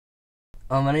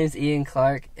My name is Ian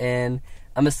Clark, and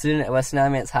I'm a student at Western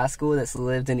Alamance High School that's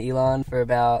lived in Elon for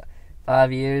about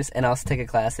 5 years, and I also take a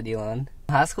class at Elon.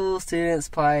 High school students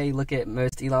probably look at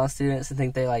most Elon students and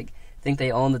think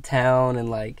they own the town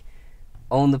and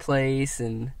own the place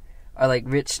and are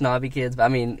rich snobby kids. But I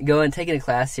mean, taking a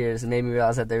class here has made me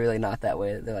realize that they're really not that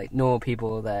way. They're normal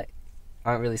people that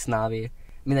aren't really snobby. I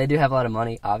mean, they do have a lot of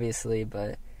money, obviously,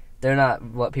 but they're not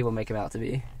what people make them out to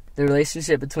be. The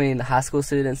relationship between the high school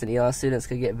students and Elon students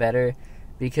could get better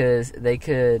because they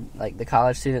could, the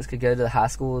college students could go to the high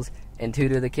schools and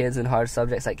tutor the kids in hard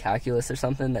subjects like calculus or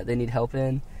something that they need help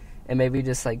in, and maybe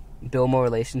just build more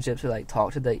relationships or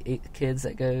talk to the kids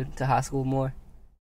that go to high school more.